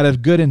out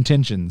of good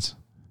intentions.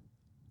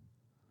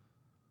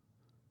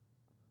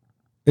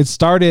 It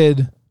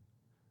started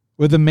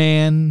with a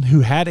man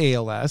who had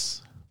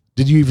ALS.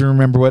 Did you even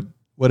remember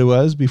what it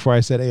was before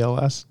I said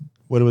ALS?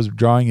 What it was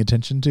drawing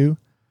attention to?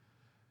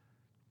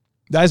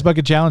 The Ice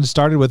Bucket Challenge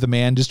started with a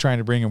man just trying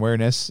to bring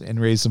awareness and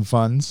raise some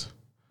funds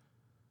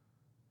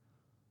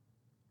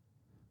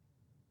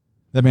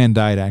That man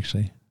died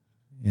actually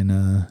in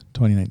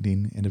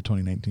 2019, end of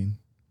 2019.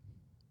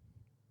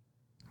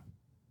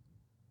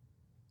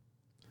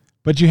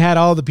 But you had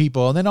all the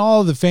people, and then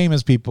all the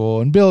famous people,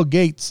 and Bill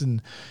Gates,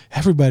 and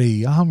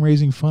everybody. I'm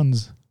raising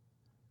funds.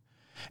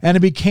 And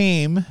it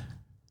became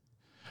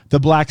the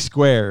black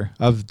square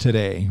of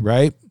today,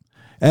 right?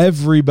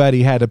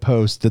 Everybody had to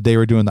post that they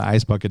were doing the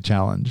ice bucket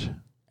challenge.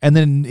 And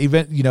then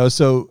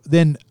so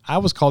then I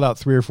was called out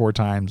 3 or 4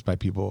 times by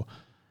people.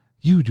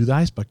 You do the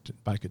ice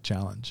bucket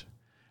challenge.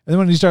 And then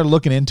when you started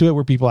looking into it,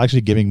 were people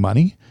actually giving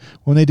money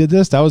when they did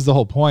this? That was the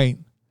whole point.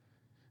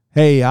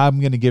 Hey, I'm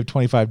going to give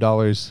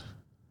 $25.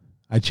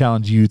 I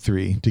challenge you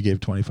 3 to give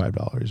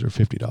 $25 or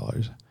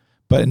 $50.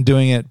 But in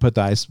doing it, put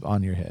the ice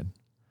on your head.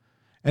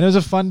 And it was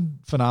a fun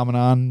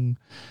phenomenon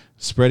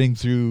spreading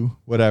through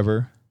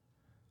whatever.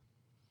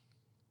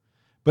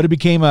 But it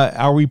became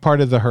are we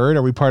part of the herd?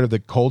 Are we part of the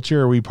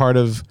culture? Are we part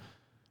of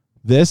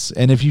this?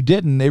 And if you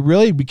didn't, it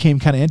really became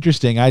kind of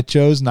interesting. I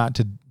chose not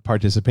to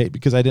participate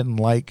because I didn't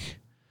like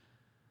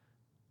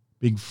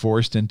being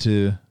forced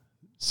into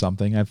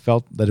something. I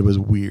felt that it was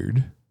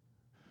weird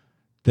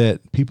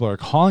that people are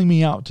calling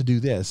me out to do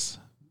this.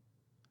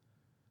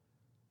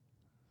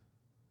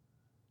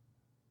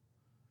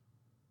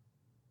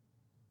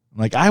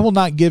 Like, I will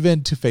not give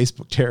in to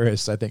Facebook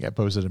terrorists. I think I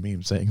posted a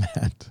meme saying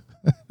that.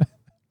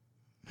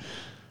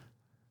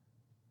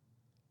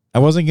 I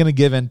wasn't going to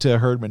give in to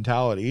herd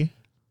mentality.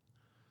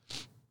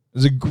 It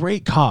was a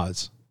great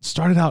cause. It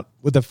started out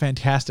with a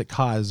fantastic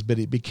cause, but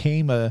it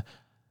became a,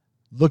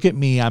 look at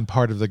me, I'm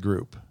part of the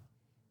group.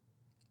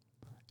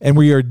 And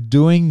we are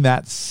doing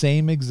that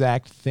same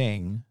exact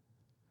thing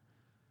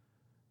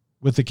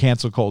with the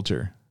cancel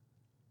culture.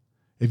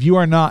 If you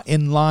are not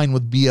in line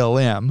with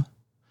BLM,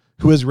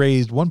 who has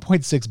raised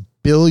 $1.6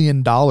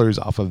 billion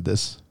off of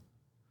this,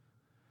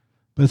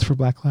 but it's for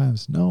Black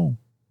lives. No,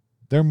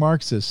 they're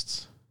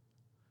Marxists.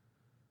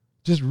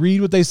 Just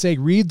read what they say.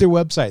 Read their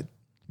website.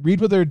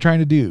 Read what they're trying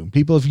to do.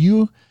 People, if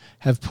you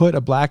have put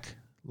a Black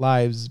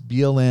Lives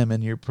BLM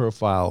in your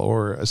profile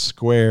or a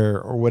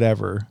square or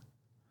whatever,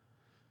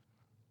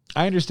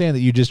 I understand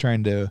that you're just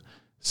trying to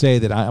say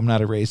that I'm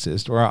not a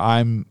racist or I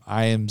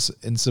am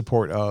in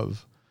support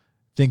of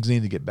things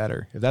need to get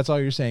better. If that's all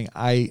you're saying,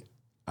 I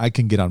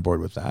can get on board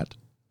with that.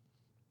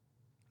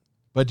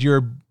 But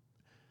you're,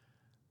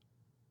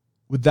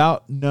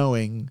 without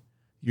knowing,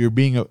 you're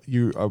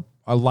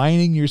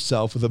aligning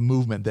yourself with a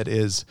movement that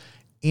is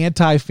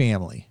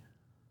anti-family.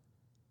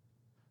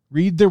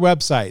 Read their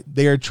website.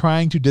 They are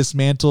trying to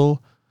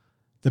dismantle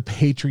the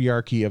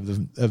patriarchy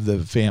of the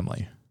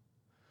family.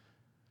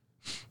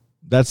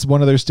 That's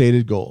one of their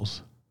stated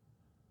goals.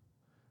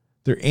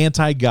 They're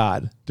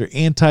anti-God. They're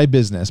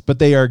anti-business, but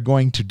they are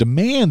going to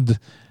demand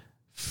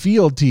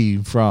fealty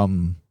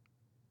from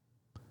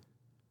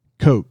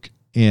Coke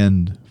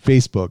and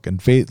Facebook.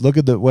 And look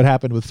at what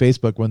happened with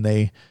Facebook when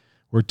they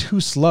were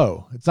too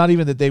slow. It's not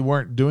even that they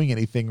weren't doing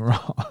anything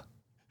wrong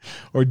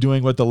or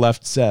doing what the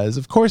left says.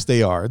 Of course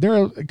they are.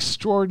 They're an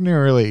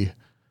extraordinarily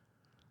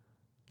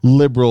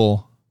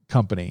liberal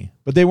company,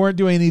 but they weren't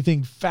doing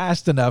anything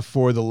fast enough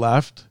for the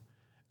left.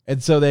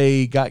 And so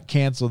they got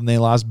canceled and they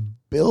lost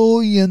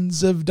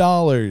billions of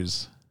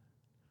dollars.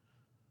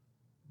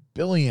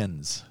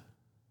 Billions.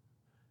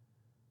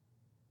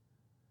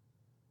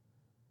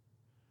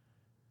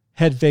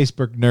 Head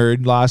Facebook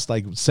nerd lost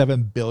like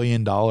 $7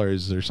 billion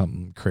or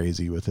something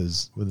crazy with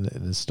his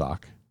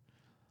stock.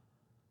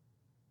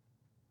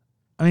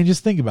 I mean,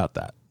 just think about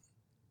that.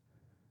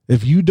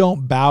 If you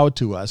don't bow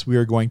to us, we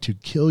are going to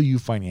kill you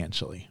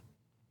financially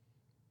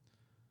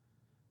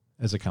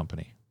as a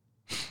company.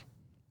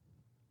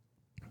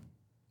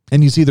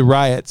 And you see the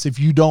riots. If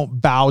you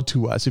don't bow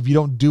to us, if you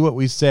don't do what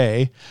we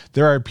say,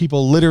 there are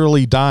people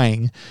literally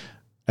dying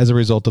as a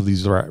result of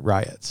these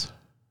riots.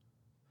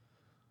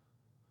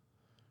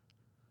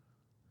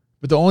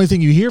 But the only thing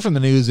you hear from the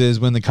news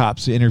is when the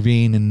cops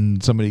intervene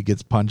and somebody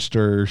gets punched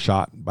or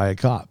shot by a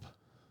cop.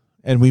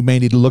 And we may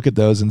need to look at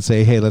those and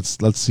say, hey, let's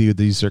see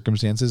these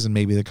circumstances, and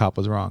maybe the cop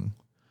was wrong.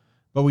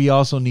 But we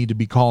also need to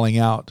be calling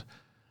out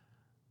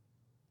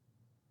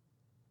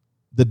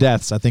the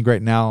deaths. I think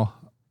right now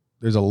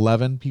there's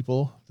 11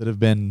 people that have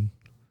been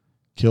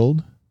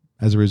killed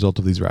as a result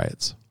of these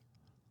riots.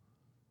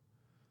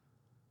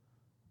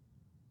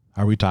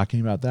 Are we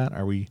talking about that?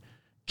 Are we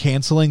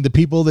canceling the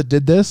people that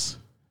did this?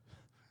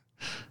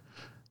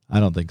 I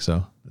don't think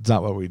so. It's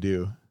not what we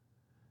do.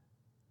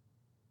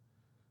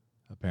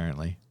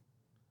 Apparently.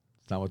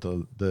 It's not what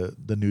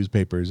the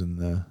newspapers and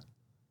the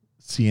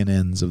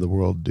CNNs of the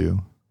world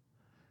do.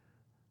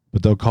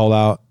 But they'll call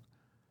out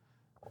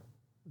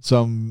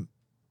some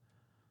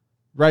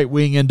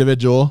right-wing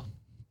individual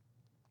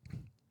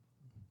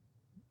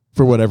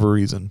for whatever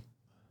reason.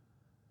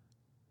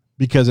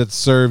 Because it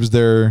serves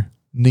their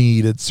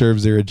need. It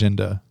serves their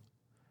agenda.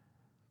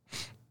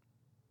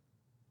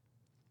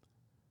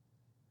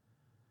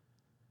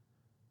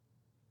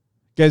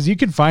 Guys, you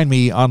can find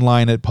me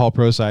online at Paul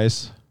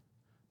Procise,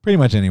 pretty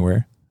much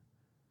anywhere.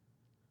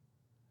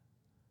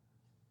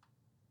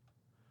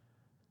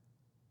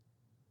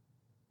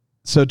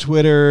 So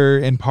Twitter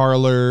and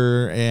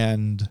Parler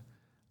and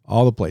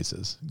all the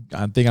places.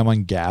 I think I'm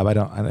on Gab. I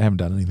haven't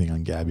done anything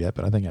on Gab yet,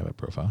 but I think I have a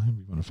profile. If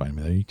you want to find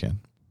me there, you can.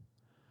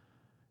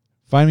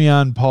 Find me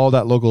on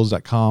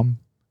paul.locals.com.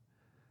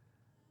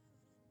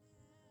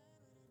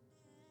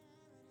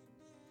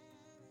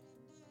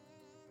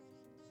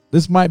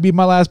 This might be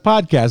my last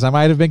podcast. I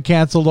might have been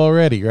canceled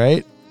already,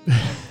 right?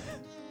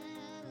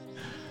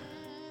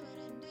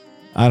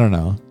 I don't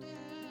know.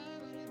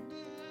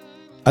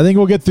 I think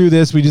we'll get through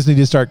this. We just need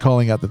to start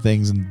calling out the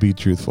things and be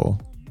truthful.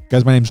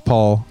 Guys, my name's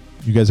Paul.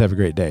 You guys have a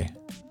great day.